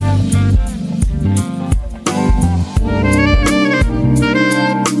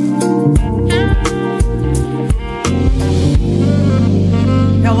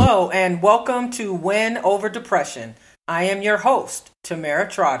Welcome to Win Over Depression. I am your host, Tamara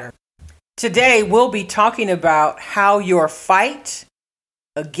Trotter. Today, we'll be talking about how your fight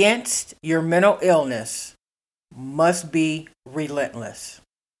against your mental illness must be relentless.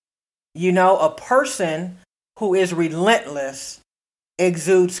 You know, a person who is relentless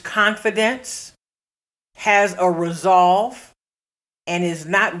exudes confidence, has a resolve, and is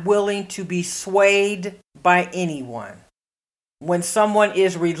not willing to be swayed by anyone. When someone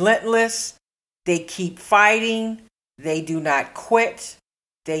is relentless, they keep fighting, they do not quit,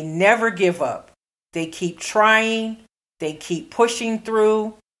 they never give up. They keep trying, they keep pushing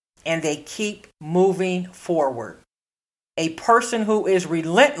through, and they keep moving forward. A person who is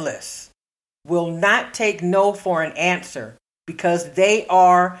relentless will not take no for an answer because they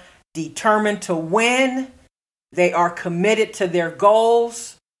are determined to win, they are committed to their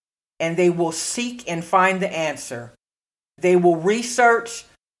goals, and they will seek and find the answer. They will research,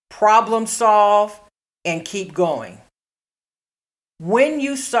 problem solve, and keep going. When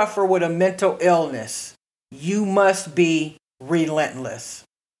you suffer with a mental illness, you must be relentless.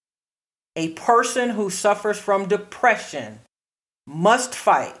 A person who suffers from depression must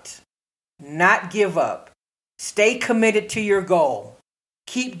fight, not give up. Stay committed to your goal.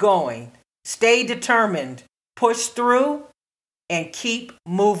 Keep going. Stay determined. Push through and keep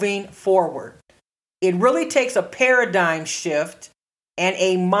moving forward. It really takes a paradigm shift and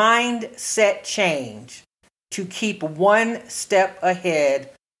a mindset change to keep one step ahead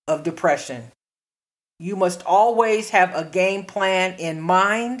of depression. You must always have a game plan in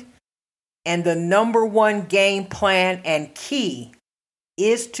mind, and the number one game plan and key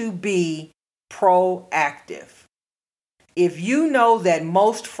is to be proactive. If you know that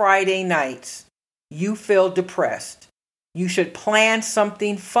most Friday nights you feel depressed, you should plan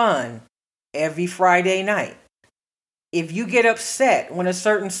something fun every Friday night. If you get upset when a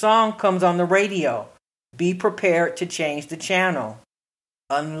certain song comes on the radio, be prepared to change the channel.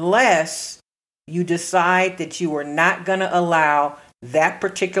 Unless you decide that you are not going to allow that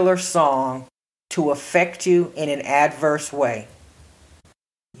particular song to affect you in an adverse way.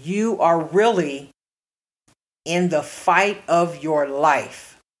 You are really in the fight of your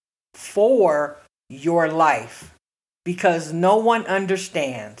life, for your life, because no one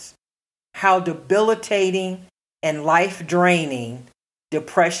understands how debilitating and life-draining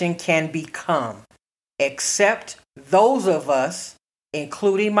depression can become, except those of us,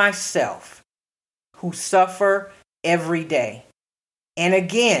 including myself, who suffer every day. And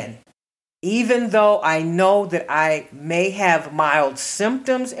again, even though I know that I may have mild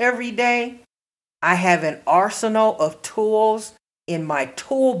symptoms every day, I have an arsenal of tools in my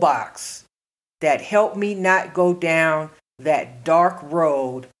toolbox that help me not go down that dark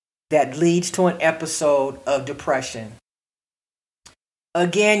road that leads to an episode of depression.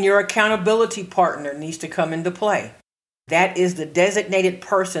 Again, your accountability partner needs to come into play. That is the designated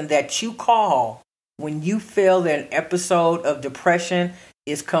person that you call when you feel that an episode of depression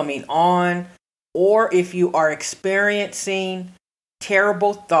is coming on, or if you are experiencing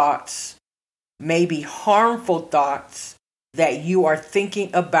terrible thoughts, maybe harmful thoughts that you are thinking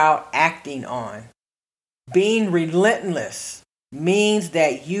about acting on. Being relentless means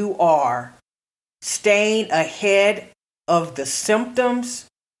that you are staying ahead of the symptoms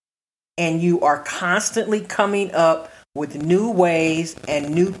and you are constantly coming up with new ways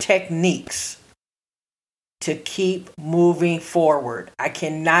and new techniques to keep moving forward. I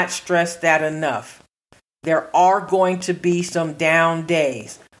cannot stress that enough. There are going to be some down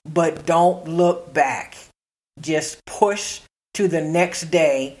days, but don't look back. Just push to the next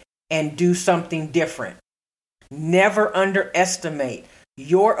day and do something different. Never underestimate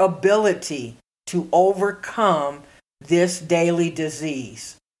your ability to overcome this daily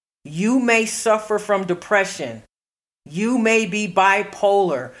disease. You may suffer from depression. You may be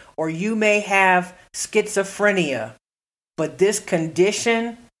bipolar, or you may have schizophrenia, but this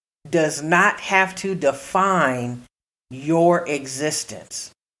condition does not have to define your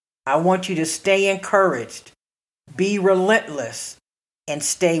existence. I want you to stay encouraged, be relentless, and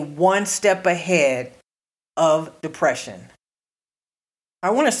stay one step ahead of depression.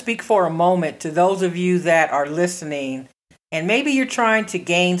 I want to speak for a moment to those of you that are listening, and maybe you're trying to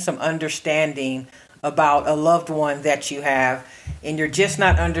gain some understanding about a loved one that you have, and you're just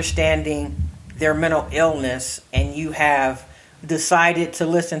not understanding their mental illness, and you have decided to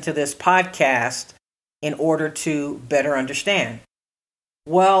listen to this podcast in order to better understand.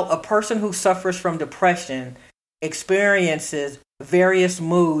 Well, a person who suffers from depression experiences various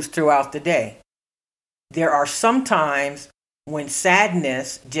moods throughout the day. There are some times when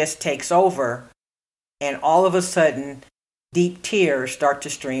sadness just takes over and all of a sudden deep tears start to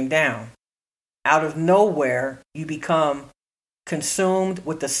stream down. out of nowhere, you become consumed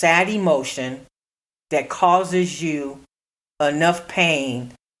with the sad emotion that causes you enough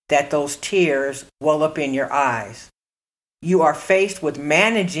pain that those tears well up in your eyes. You are faced with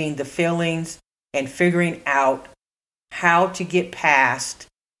managing the feelings and figuring out how to get past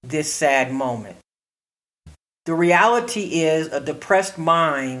this sad moment. The reality is a depressed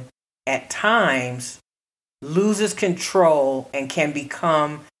mind at times loses control and can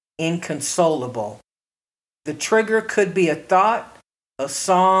become inconsolable. The trigger could be a thought, a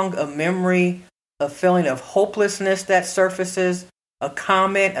song, a memory, a feeling of hopelessness that surfaces, a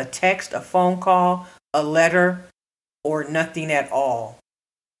comment, a text, a phone call, a letter, or nothing at all.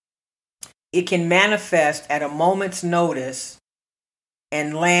 It can manifest at a moment's notice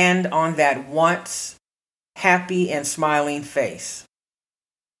and land on that once happy and smiling face.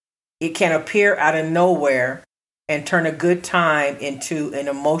 It can appear out of nowhere and turn a good time into an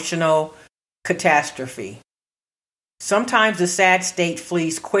emotional catastrophe. Sometimes the sad state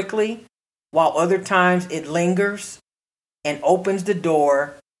flees quickly, while other times it lingers and opens the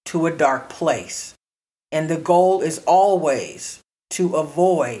door to a dark place. And the goal is always to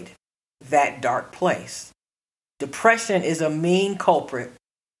avoid that dark place. Depression is a mean culprit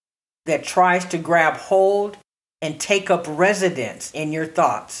that tries to grab hold and take up residence in your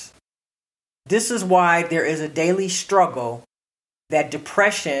thoughts. This is why there is a daily struggle that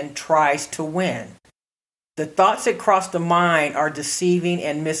depression tries to win. The thoughts that cross the mind are deceiving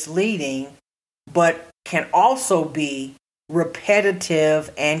and misleading, but can also be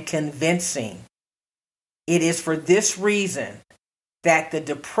repetitive and convincing. It is for this reason that the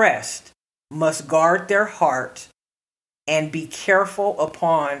depressed must guard their heart and be careful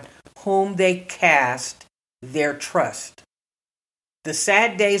upon whom they cast their trust. The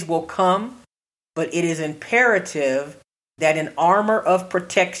sad days will come, but it is imperative that an armor of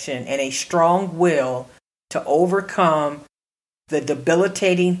protection and a strong will to overcome the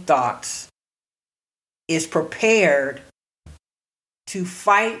debilitating thoughts is prepared to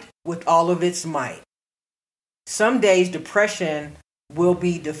fight with all of its might. Some days depression will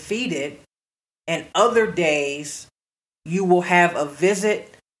be defeated, and other days you will have a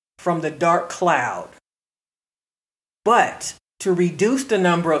visit from the dark cloud. But to reduce the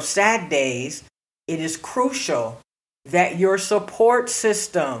number of sad days, it is crucial that your support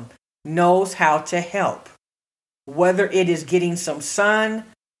system knows how to help. Whether it is getting some sun,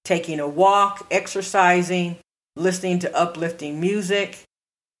 taking a walk, exercising, listening to uplifting music,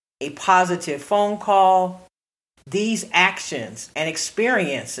 a positive phone call, these actions and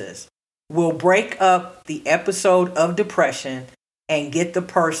experiences will break up the episode of depression and get the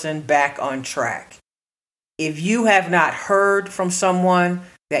person back on track. If you have not heard from someone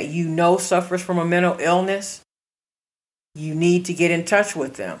that you know suffers from a mental illness, you need to get in touch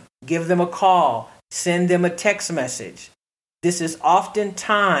with them. Give them a call. Send them a text message. This is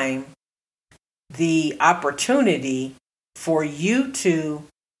oftentimes the opportunity for you to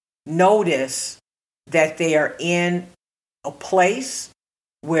notice that they are in a place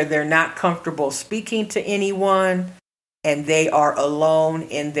where they're not comfortable speaking to anyone and they are alone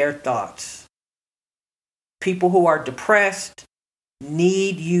in their thoughts. People who are depressed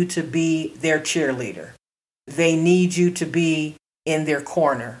need you to be their cheerleader. They need you to be in their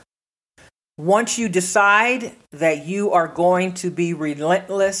corner. Once you decide that you are going to be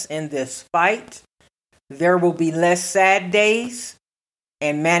relentless in this fight, there will be less sad days,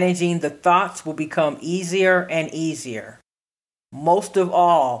 and managing the thoughts will become easier and easier. Most of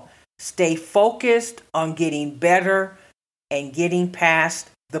all, stay focused on getting better and getting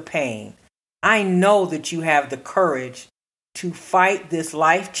past the pain. I know that you have the courage to fight this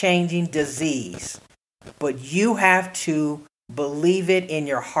life-changing disease, but you have to believe it in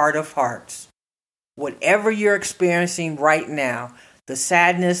your heart of hearts. Whatever you're experiencing right now, the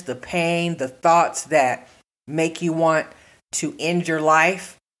sadness, the pain, the thoughts that make you want to end your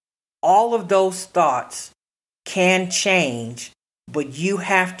life, all of those thoughts can change, but you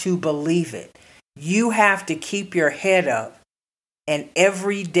have to believe it. You have to keep your head up and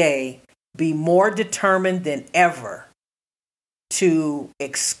every day be more determined than ever to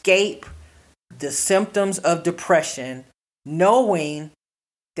escape the symptoms of depression, knowing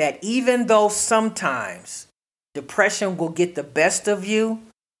that even though sometimes depression will get the best of you,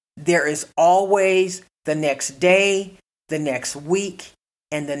 there is always the next day, the next week,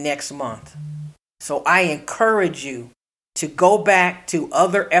 and the next month. So I encourage you to go back to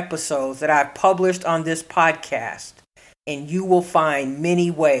other episodes that I've published on this podcast, and you will find many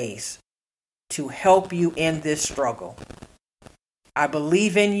ways to help you in this struggle. I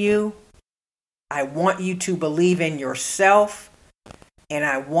believe in you. I want you to believe in yourself. And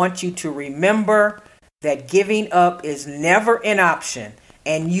I want you to remember that giving up is never an option,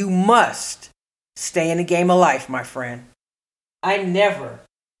 and you must stay in the game of life, my friend. I never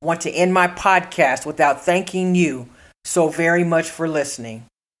want to end my podcast without thanking you so very much for listening.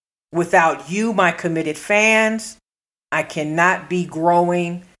 Without you, my committed fans, I cannot be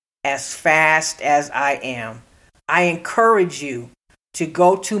growing as fast as I am. I encourage you to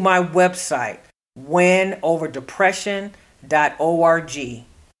go to my website, winoverdepression.org.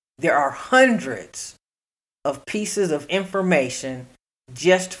 There are hundreds of pieces of information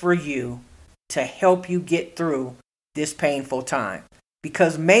just for you to help you get through this painful time.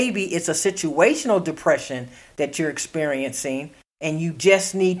 Because maybe it's a situational depression that you're experiencing and you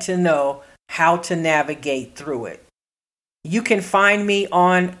just need to know how to navigate through it. You can find me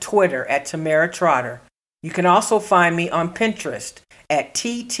on Twitter at Tamara Trotter. You can also find me on Pinterest at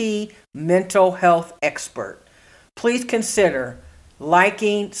TT Mental Health Expert. Please consider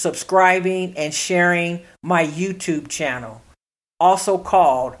liking, subscribing, and sharing my YouTube channel, also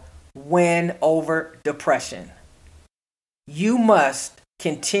called Win Over Depression. You must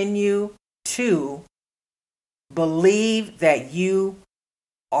continue to believe that you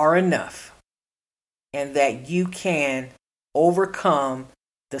are enough and that you can overcome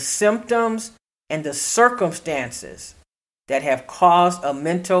the symptoms and the circumstances that have caused a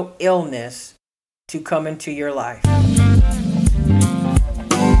mental illness to come into your life.